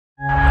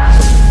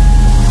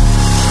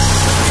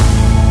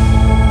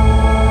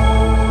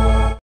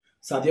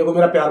साथियों को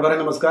मेरा प्यार भरा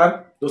नमस्कार।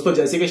 दोस्तों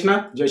जय श्री कृष्णा,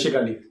 जय श्री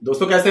काली।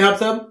 दोस्तों कैसे हैं आप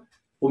सब?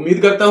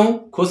 उम्मीद करता हूं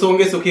खुश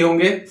होंगे, सुखी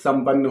होंगे,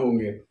 संपन्न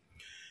होंगे।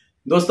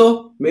 दोस्तों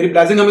मेरी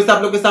ब्लेसिंग हमेशा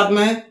आप लोग के साथ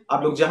में है।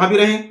 आप लोग जहां भी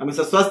रहें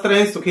हमेशा स्वस्थ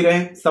रहें, सुखी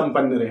रहें,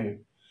 संपन्न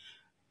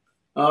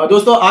रहें।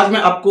 दोस्तों आज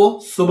मैं आपको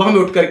सुबह में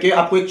उठ करके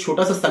आपको एक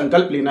छोटा सा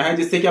संकल्प लेना है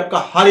जिससे कि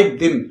आपका हर एक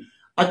दिन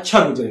अच्छा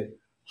गुजरे,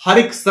 हर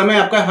एक समय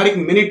आपका, हर एक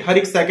मिनट, हर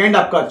एक सेकंड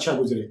आपका अच्छा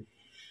गुजरे।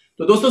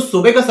 तो दोस्तों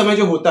सुबह का समय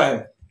जो होता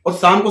है और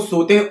शाम को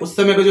सोते हैं उस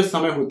समय का जो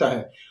समय होता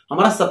है,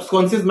 हमारा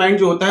सबकॉन्शियस माइंड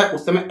जो होता है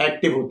उस समय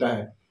एक्टिव होता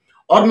है।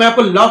 और मैं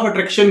आपको लॉ ऑफ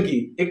अट्रैक्शन की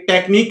एक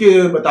टेक्निक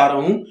बता रहा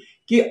हूं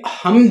कि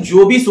हम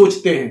जो भी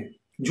सोचते हैं,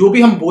 जो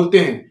भी हम बोलते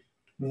हैं,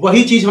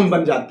 वही चीज हम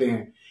बन जाते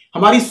हैं।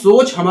 हमारी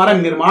सोच हमारा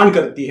निर्माण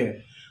करती है।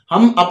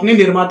 हम अपने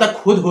निर्माता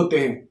खुद होते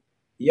हैं,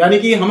 यानी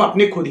कि हम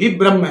अपने खुद ही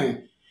ब्रह्म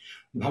हैं।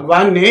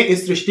 भगवान ने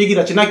इस सृष्टि की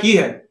रचना की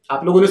है।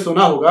 आप लोगों ने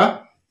सुना होगा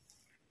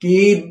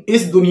कि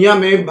इस दुनिया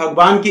में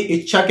भगवान की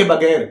इच्छा के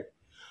बगैर,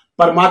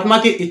 परमात्मा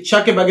की इच्छा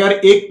के बगैर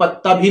एक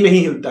पत्ता भी नहीं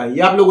हिलता है।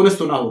 यह आप लोगों ने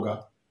सुना होगा।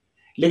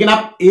 लेकिन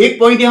आप एक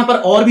पॉइंट यहां पर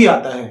और भी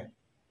आता है।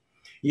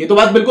 यह तो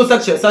बात बिल्कुल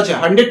सच है,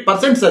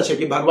 100% सच है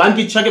कि भगवान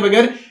की इच्छा के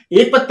बगैर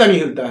एक पत्ता नहीं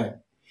हिलता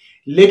है।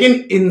 लेकिन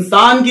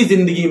इंसान की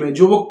जिंदगी में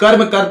जो वो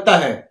कर्म करता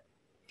है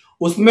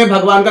उसमें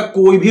भगवान का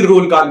कोई भी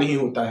रोल कॉल नहीं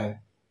होता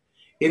है।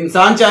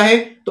 इंसान चाहे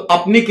तो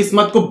अपनी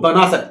किस्मत को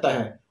बना सकता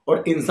है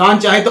और इंसान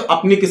चाहे तो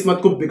अपनी किस्मत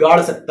को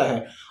बिगाड़ सकता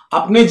है।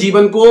 अपने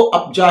जीवन को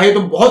अब चाहे तो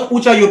बहुत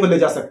ऊंचाइयों पर ले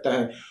जा सकता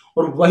है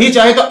और वही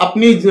चाहे तो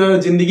अपनी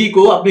जिंदगी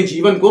को, अपने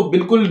जीवन को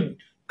बिल्कुल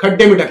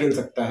खड्डे में ढकेल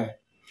सकता है।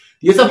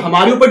 ये सब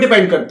हमारे ऊपर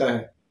डिपेंड करता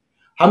है।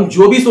 हम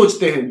जो भी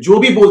सोचते हैं, जो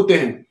भी बोलते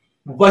हैं,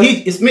 वही,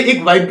 इसमें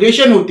एक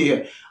वाइब्रेशन होती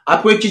है।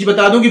 आपको एक चीज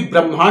बता दूं कि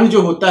ब्रह्मांड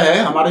जो होता है,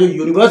 हमारा जो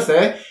यूनिवर्स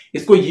है,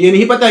 इसको ये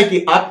नहीं पता है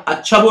कि आप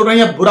अच्छा बोल रहे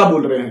हैं या बुरा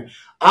बोल रहे हैं।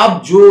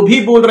 आप जो भी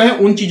बोल रहे हैं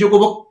उन चीजों को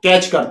वो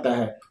कैच करता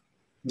है।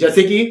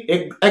 जैसे कि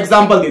एक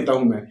एग्जांपल देता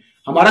हूं मैं,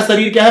 हमारा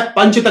शरीर क्या है,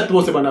 पंच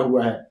तत्वों से बना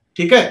हुआ है,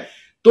 ठीक है।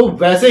 तो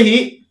वैसे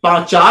ही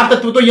चार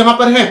तत्व तो यहां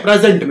पर हैं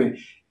प्रेजेंट में,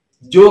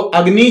 जो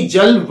अग्नि,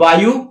 जल,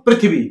 वायु,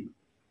 पृथ्वी,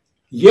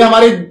 ये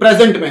हमारे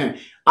प्रेजेंट में है।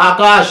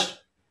 आकाश,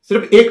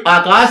 सिर्फ एक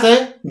आकाश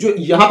है जो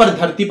यहां पर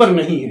धरती पर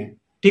नहीं है,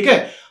 ठीक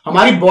है।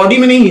 हमारी बॉडी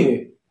में नहीं है।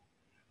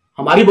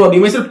 हमारी बॉडी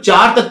में सिर्फ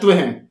चार तत्व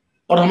हैं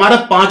और हमारा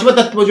पांचवा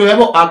तत्व जो है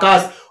वो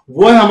आकाश,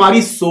 वो है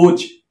हमारी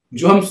सोच,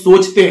 जो हम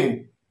सोचते हैं।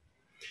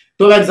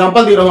 तो मैं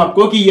एग्जांपल दे रहा हूं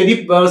आपको कि यदि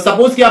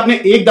सपोज कि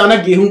आपने एक दाना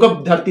गेहूं का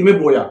धरती में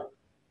बोया,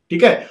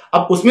 ठीक है।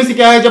 अब उसमें से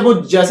क्या है, जब वो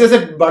जैसे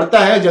जैसे बढ़ता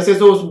है, जैसे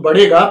जैसे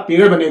बढ़ेगा,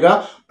 पेड़ बनेगा,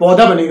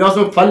 पौधा बनेगा,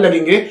 उसमें फल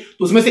लगेंगे,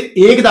 तो उसमें से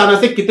एक दाना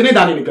से कितने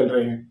दाने निकल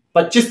रहे हैं?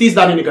 25-30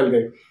 दाने निकल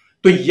गए।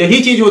 तो यही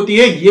चीज होती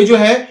है। ये जो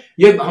है,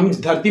 ये हम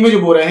धरती में जो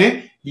बो रहे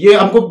हैं, ये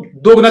हमको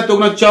 2 गुना 3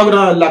 गुना 4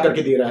 गुना ला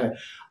करके दे रहा है।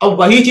 अब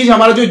वही चीज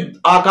हमारा जो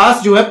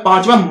आकाश जो है,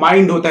 पांचवा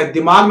माइंड होता है,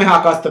 दिमाग में है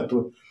आकाश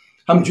तत्व।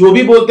 हम जो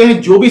भी बोलते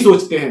हैं, जो भी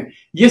सोचते हैं,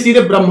 ये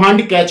सीधे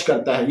ब्रह्मांड कैच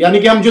करता है। यानी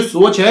कि हम जो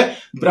सोच है,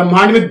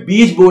 ब्रह्मांड में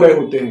बीज बो रहे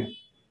होते हैं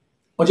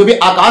और जब ये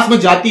आकाश में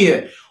जाती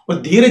है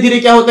और धीरे धीरे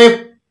क्या होता है,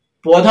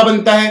 पौधा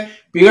बनता है,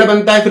 पेड़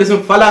बनता है, फिर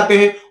इसमें फल आते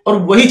हैं और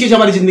वही चीज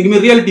हमारी जिंदगी में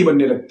रियलिटी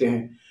बनने लगते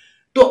हैं।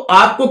 तो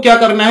आपको क्या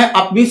करना है,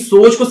 अपनी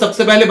सोच को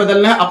सबसे पहले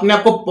बदलना है, अपने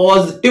आप को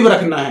पॉजिटिव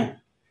रखना है।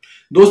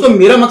 दोस्तों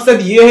मेरा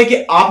मकसद यह है कि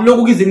आप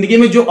लोगों की जिंदगी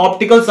में जो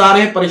ऑब्स्टिकल्स आ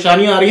रहे हैं,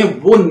 परेशानियां आ रही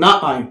हैं, वो ना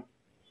आए।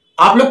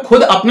 आप लोग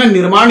खुद अपना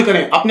निर्माण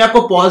करें, अपने आप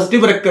को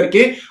पॉजिटिव रख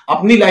करके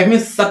अपनी लाइफ में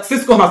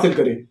सक्सेस को हासिल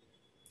करें,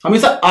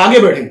 हमेशा आगे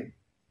बढ़ें।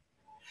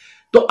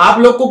 तो आप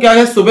लोग को क्या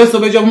है, सुबह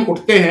सुबह जब हम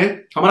उठते हैं,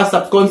 हमारा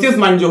सबकॉन्शियस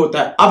माइंड जो होता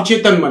है,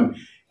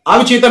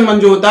 अवचेतन मन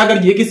जो होता है,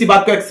 अगर ये किसी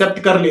बात को एक्सेप्ट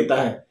कर लेता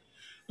है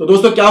तो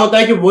दोस्तों क्या होता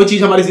है कि वो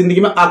चीज हमारी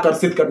जिंदगी में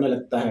आकर्षित करने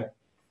लगता है।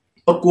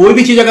 और कोई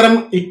भी चीज अगर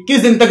हम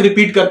 21 दिन तक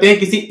रिपीट करते हैं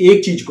किसी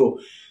एक चीज को,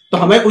 तो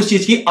हमें उस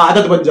चीज की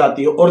आदत बन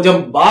जाती है। और जब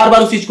बार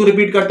बार उस चीज को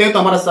रिपीट करते हैं तो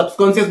हमारा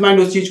सबकॉन्शियस माइंड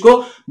उस चीज को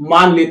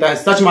मान लेता है,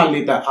 सच मान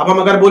लेता है। अब हम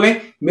अगर बोलें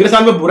मेरे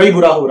साथ में बुरा ही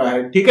बुरा हो रहा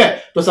है, ठीक है,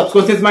 तो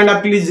सबकॉन्शियस माइंड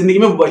आपके लिए जिंदगी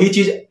में वही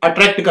चीज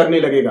अट्रैक्ट करने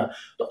लगेगा।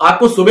 तो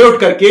आपको सुबह उठ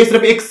करके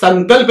सिर्फ एक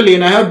संकल्प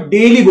लेना है और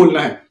डेली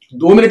बोलना है।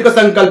 2 मिनट का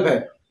संकल्प है,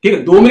 ठीक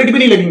है, 2 मिनट भी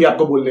नहीं लगेंगे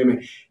आपको बोलने में।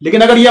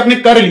 लेकिन अगर ये आपने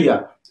कर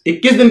लिया,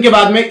 21 दिन के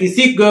बाद में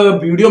इसी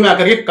वीडियो में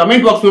आकर के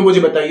कमेंट बॉक्स में मुझे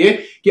बताइए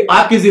कि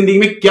आपकी जिंदगी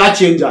में क्या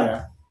चेंज आया।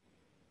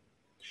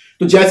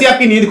 तो जैसे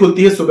आपकी नींद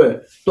खुलती है सुबह,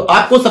 तो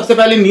आपको सबसे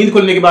पहले नींद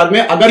खुलने के बाद में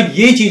अगर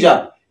ये चीज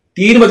आप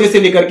 3 बजे से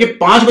लेकर के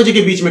 5 बजे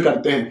के बीच में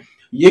करते हैं,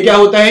 ये क्या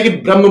होता है कि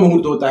ब्रह्म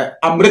मुहूर्त होता है,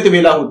 अमृत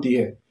वेला होती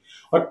है।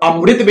 और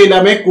अमृत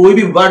वेला में कोई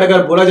भी वर्ड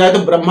अगर बोला जाए तो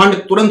ब्रह्मांड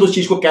तुरंत उस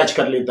चीज को कैच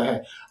कर लेता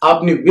है। आप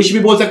अपनी विश भी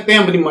बोल सकते हैं,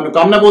 अपनी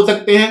मनोकामना बोल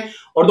सकते हैं।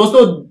 और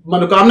दोस्तों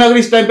मनोकामना अगर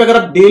इस टाइम पे अगर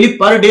आप डेली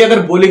पर डे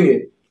अगर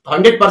बोलेंगे,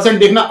 100%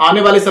 देखना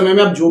आने वाले समय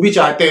में आप जो भी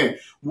चाहते हैं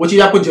वो चीज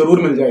आपको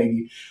जरूर मिल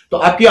जाएगी। तो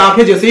आपकी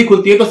आंखें जैसे ही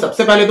खुलती है, तो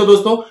सबसे पहले तो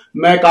दोस्तों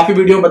मैं काफी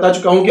वीडियो में बता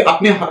चुका हूं कि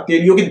अपने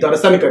हथेलियों की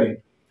दर्शन करें,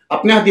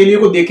 अपने हथेलियों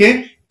को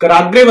देखें।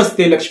 कराग्रे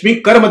वस्ते लक्ष्मी,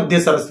 कर मध्य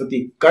सरस्वती,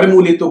 कर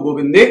मूले तो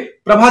गोविंदे,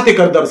 प्रभाते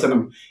कर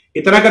दर्शनम।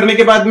 इतना करने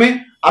के बाद में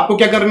आपको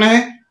क्या करना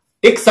है,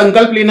 एक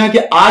संकल्प लेना है कि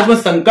आज मैं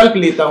संकल्प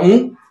लेता हूं,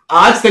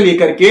 आज से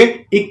लेकर के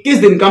 21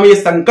 दिन का मैं ये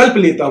संकल्प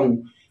लेता हूं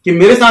कि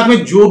मेरे साथ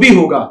में जो भी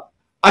होगा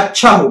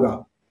अच्छा होगा।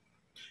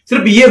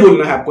 सिर्फ ये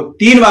बोलना है आपको,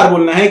 3 बार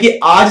बोलना है कि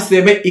आज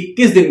से मैं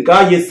 21 दिन का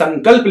ये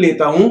संकल्प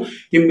लेता हूं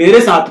कि मेरे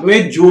साथ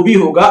में जो भी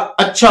होगा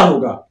अच्छा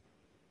होगा।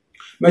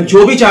 मैं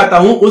जो भी चाहता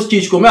हूं उस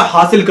चीज को मैं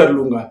हासिल कर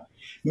लूंगा।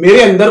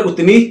 मेरे अंदर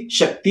उतनी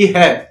शक्ति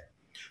है,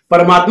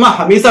 परमात्मा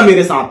हमेशा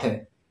मेरे साथ है।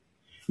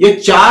 ये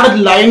 4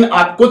 लाइन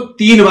आपको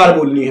 3 बार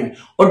बोलनी है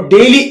और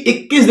डेली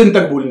 21 दिन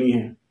तक बोलनी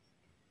है।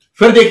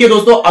 फिर देखिए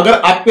दोस्तों, अगर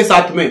आपके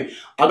साथ में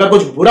अगर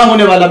कुछ बुरा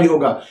होने वाला भी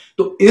होगा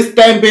तो इस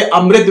टाइम पे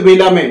अमृत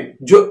वेला में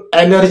जो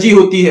एनर्जी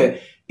होती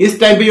है, इस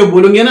टाइम पे जो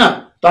बोलेंगे ना,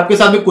 तो आपके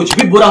साथ में कुछ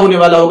भी बुरा होने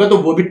वाला होगा तो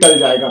वो भी टल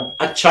जाएगा,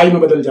 अच्छाई में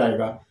बदल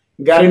जाएगा।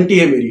 गारंटी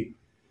है मेरी।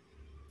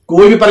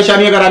 कोई भी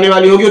परेशानी अगर आने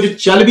वाली होगी और जो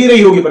चल भी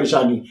रही होगी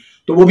परेशानी,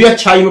 तो वो भी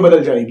अच्छाई में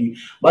बदल जाएगी।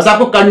 बस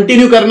आपको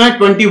कंटिन्यू करना है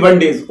 21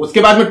 डेज।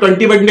 उसके बाद में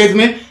 21 डेज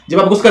में जब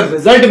आपको उसका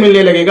रिजल्ट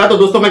मिलने लगेगा तो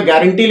दोस्तों मैं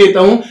गारंटी लेता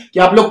हूं कि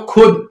आप लोग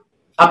खुद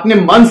अपने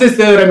मन से इस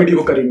रेमेडी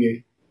को करेंगे।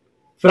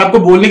 फिर आपको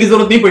बोलने की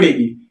जरूरत नहीं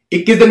पड़ेगी।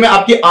 21 दिन में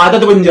आपकी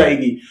आदत बन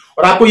जाएगी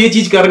और आपको ये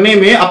चीज करने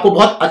में आपको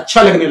बहुत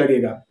अच्छा लगने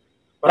लगेगा।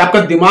 और आपका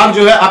दिमाग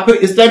जो है, आप फिर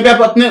इस टाइम पे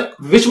आप अपने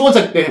विश बोल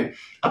सकते हैं,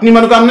 अपनी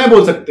मनोकामनाएं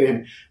बोल सकते हैं।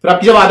 फिर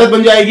आपकी जब आदत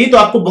बन जाएगी तो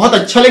आपको बहुत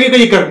अच्छा लगेगा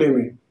ये करने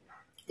में,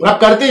 और आप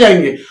करते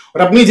जाएंगे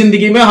और अपनी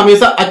जिंदगी में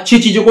हमेशा अच्छी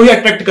चीजों को ही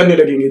अट्रैक्ट करने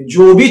लगेंगे।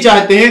 जो भी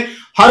चाहते हैं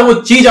हर वो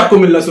चीज आपको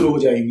मिलना शुरू हो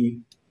जाएगी।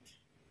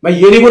 मैं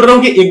ये नहीं बोल रहा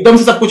हूं कि एकदम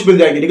से सब कुछ मिल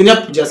जाएगी, लेकिन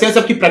जब जैसे जैसे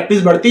आपकी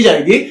प्रैक्टिस बढ़ती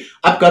जाएगी,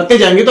 आप करते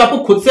जाएंगे, तो आपको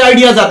खुद से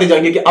आइडियाज आते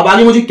जाएंगे कि अब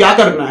आगे मुझे क्या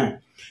करना है,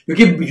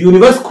 क्योंकि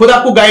यूनिवर्स खुद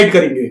आपको गाइड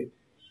करेंगे।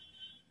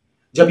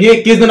 जब ये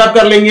 21 दिन आप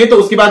कर लेंगे तो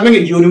उसके बाद में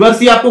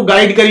यूनिवर्स ही आपको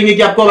गाइड करेंगे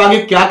कि आपको अब आगे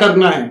क्या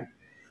करना है।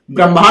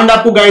 ब्रह्मांड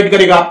आपको गाइड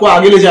करेगा, आपको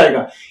आगे ले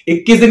जाएगा।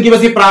 21 दिन की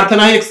बस ये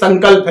प्रार्थना है, एक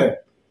संकल्प है,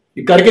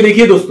 ये करके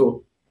देखिए दोस्तों।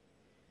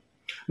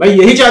 मैं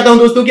यही चाहता हूं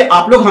दोस्तों कि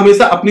आप लोग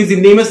हमेशा अपनी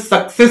जिंदगी में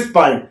सक्सेस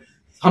पाएं,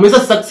 हमेशा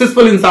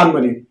सक्सेसफुल इंसान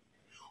बने।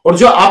 और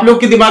जो आप लोग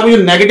के दिमाग में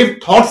जो नेगेटिव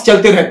थॉट्स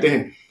चलते रहते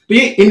हैं, तो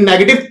ये इन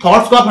नेगेटिव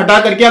थॉट्स को आप हटा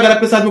करके, अगर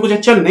आपके साथ में कुछ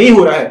अच्छा नहीं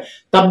हो रहा है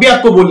तब भी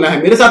आपको बोलना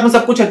है मेरे साथ में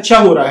सब कुछ अच्छा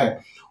हो रहा है।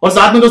 और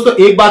साथ में दोस्तों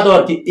एक बात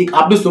और, कि एक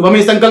आपने सुबह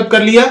में संकल्प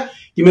कर लिया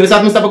कि मेरे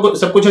साथ में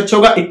सब कुछ अच्छा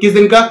होगा 21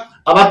 दिन का।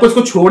 अब आपको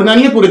इसको छोड़ना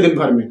नहीं है पूरे दिन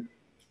भर में।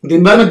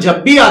 दिन भर में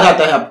जब भी याद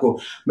आता है आपको,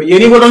 मैं ये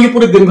नहीं बोल रहा हूं कि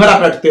पूरे दिन भर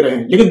आप रटते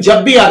रहें, लेकिन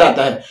जब भी याद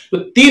आता है तो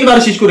 3 बार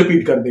इस चीज को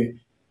रिपीट कर दे।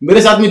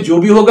 मेरे साथ में जो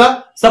भी होगा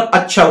सब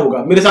अच्छा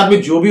होगा, मेरे साथ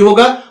में जो भी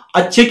होगा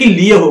अच्छे के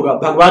लिए होगा,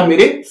 भगवान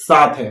मेरे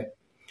साथ है।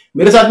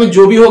 मेरे साथ में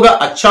जो भी होगा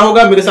अच्छा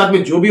होगा, मेरे साथ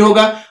में जो भी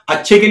होगा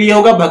अच्छे के लिए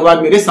होगा,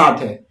 भगवान मेरे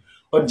साथ है।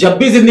 और जब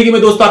भी जिंदगी में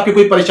दोस्तों आपकी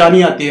कोई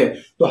परेशानी आती है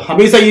तो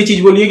हमेशा ये चीज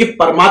बोलिए कि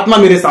परमात्मा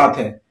मेरे साथ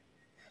है,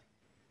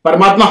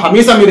 परमात्मा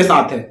हमेशा मेरे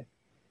साथ है।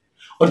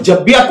 और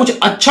जब भी आप कुछ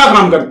अच्छा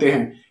काम करते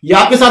हैं या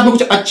आपके साथ में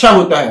कुछ अच्छा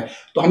होता है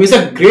तो हमेशा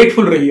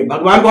ग्रेटफुल रहिए,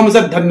 भगवान को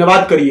हमेशा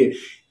धन्यवाद करिए।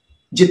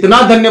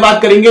 जितना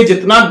धन्यवाद करेंगे,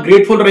 जितना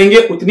ग्रेटफुल रहेंगे,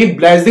 उतनी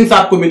ब्लेसिंग्स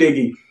आपको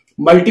मिलेगी,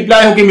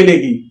 मल्टीप्लाई होकर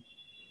मिलेगी।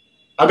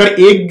 अगर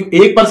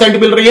 1%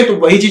 मिल रही है तो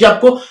वही चीज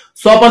आपको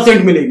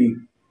 100% मिलेगी।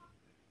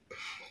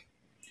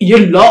 ये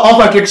लॉ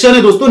ऑफ अट्रैक्शन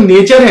है दोस्तों,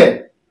 नेचर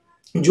है।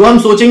 जो हम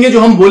सोचेंगे, जो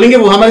हम बोलेंगे,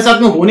 वो हमारे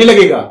साथ में होने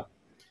लगेगा।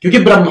 क्योंकि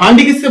ब्रह्मांड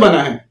ही किससे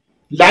बना है?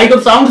 लाइट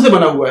और साउंड से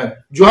बना हुआ है।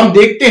 जो हम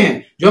देखते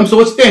हैं, जो हम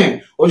सोचते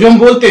हैं और जो हम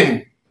बोलते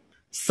हैं,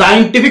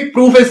 साइंटिफिक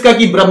प्रूफ है इसका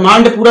कि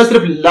ब्रह्मांड पूरा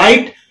सिर्फ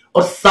लाइट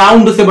और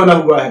साउंड से बना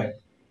हुआ है।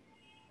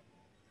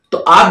 तो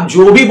आप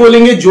जो भी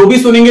बोलेंगे, जो भी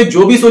सुनेंगे,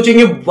 जो भी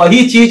सोचेंगे,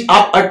 वही चीज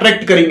आप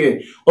अट्रैक्ट करेंगे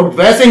और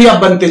वैसे ही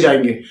आप बनते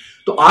जाएंगे।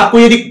 तो आपको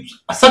यदि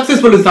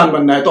सक्सेसफुल इंसान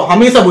बनना है तो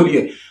हमेशा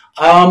बोलिए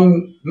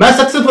मैं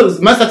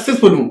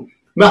सक्सेसफुल हूं,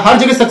 मैं हर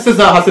जगह सक्सेस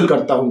हासिल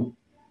करता हूं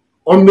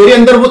और मेरे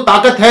अंदर वो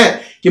ताकत है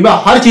कि मैं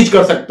हर चीज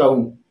कर सकता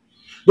हूं।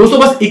 दोस्तों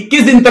बस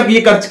 21 दिन तक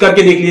ये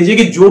करके देख लीजिए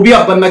कि जो भी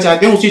आप बनना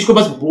चाहते हैं उस चीज को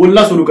बस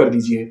बोलना शुरू कर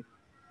दीजिए।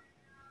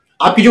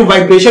 आपकी जो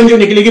वाइब्रेशन जो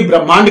निकलेगी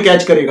ब्रह्मांड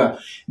कैच करेगा।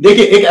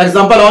 देखिए एक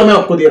एग्जांपल और मैं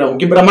आपको दे रहा हूं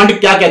कि ब्रह्मांड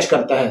क्या कैच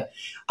करता है।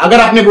 अगर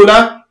आपने बोला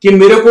कि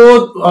मेरे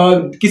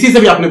को किसी से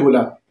भी आपने बोला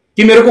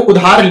कि मेरे को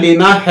उधार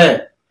लेना है,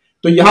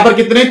 तो यहां पर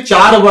कितने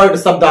 4 वर्ड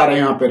शब्द आ रहे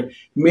हैं। यहां पर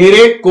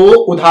मेरे को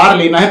उधार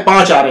लेना है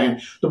 5 आ रहे हैं,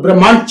 तो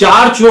ब्रह्मांड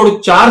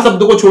 4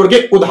 शब्दों को छोड़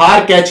के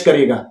उधार कैच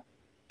करेगा।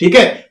 ठीक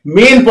है,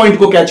 मेन पॉइंट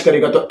को कैच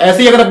करेगा। तो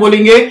ऐसे ही अगर आप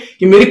बोलेंगे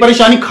कि मेरी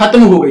परेशानी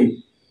खत्म हो गई,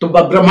 तो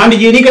ब्रह्मांड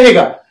ये नहीं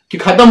कहेगा कि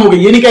खत्म हो गई,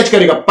 ये नहीं कैच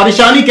करेगा,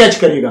 परेशानी कैच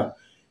करेगा।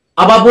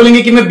 अब आप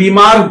बोलेंगे कि मैं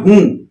बीमार हूं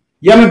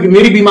या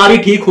मेरी बीमारी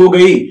ठीक हो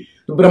गई,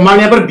 तो ब्रह्मांड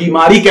यहां पर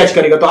बीमारी कैच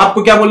करेगा। तो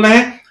आपको क्या बोलना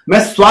है? मैं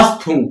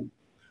स्वस्थ हूं,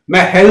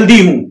 मैं हेल्दी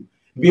हूं।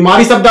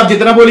 बीमारी शब्द आप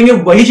जितना बोलेंगे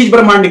वही चीज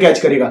ब्रह्मांड कैच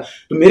करेगा।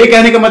 तो मेरे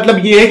कहने का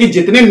मतलब यह है कि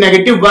जितने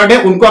नेगेटिव वर्ड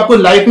है उनको आपको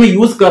लाइफ में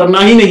यूज करना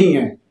ही नहीं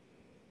है,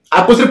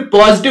 आपको सिर्फ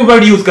पॉजिटिव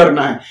वर्ड यूज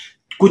करना है।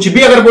 कुछ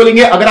भी अगर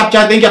बोलेंगे, अगर आप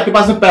चाहते हैं कि आपके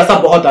पास में पैसा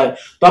बहुत आए,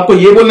 तो आपको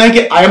यह बोलना है कि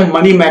आई एम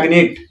मनी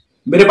मैग्नेट,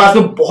 मेरे पास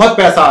में बहुत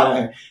पैसा आ रहा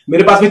है,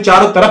 मेरे पास में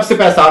चारों तरफ से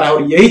पैसा आ रहा है।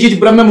 और यही चीज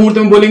ब्रह्म मुहूर्त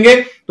में बोलेंगे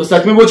तो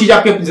सच में वो चीज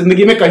आपके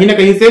जिंदगी में कहीं ना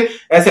कहीं से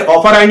ऐसे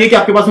ऑफर आएंगे कि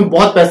आपके पास में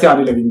बहुत पैसे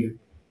आने लगेंगे।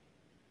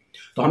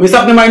 तो हमेशा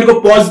अपने माइंड को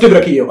पॉजिटिव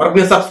रखिए और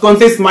अपने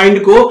सबकॉन्शियस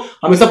माइंड को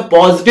हमेशा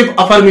पॉजिटिव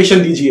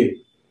अफर्मेशन दीजिए।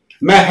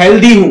 मैं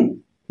हेल्दी हूं,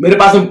 मेरे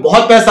पास में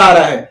बहुत पैसा आ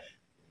रहा है,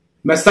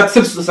 मैं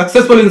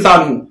सक्सेसफुल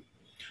इंसान हूं,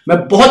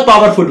 मैं बहुत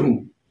पावरफुल हूं।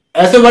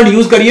 ऐसे वर्ड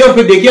यूज करिए और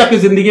फिर देखिए आपकी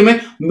जिंदगी में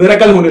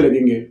मिरेकल होने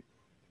लगेंगे।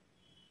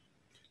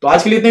 तो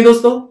आज के लिए इतना ही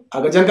दोस्तों।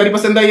 अगर जानकारी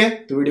पसंद आई है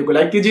तो वीडियो को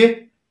लाइक कीजिए।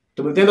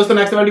 तो मिलते हैं दोस्तों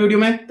नेक्स्ट वाली वीडियो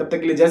में, तब तक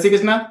के लिए जय श्री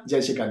कृष्णा,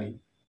 जय श्री काली।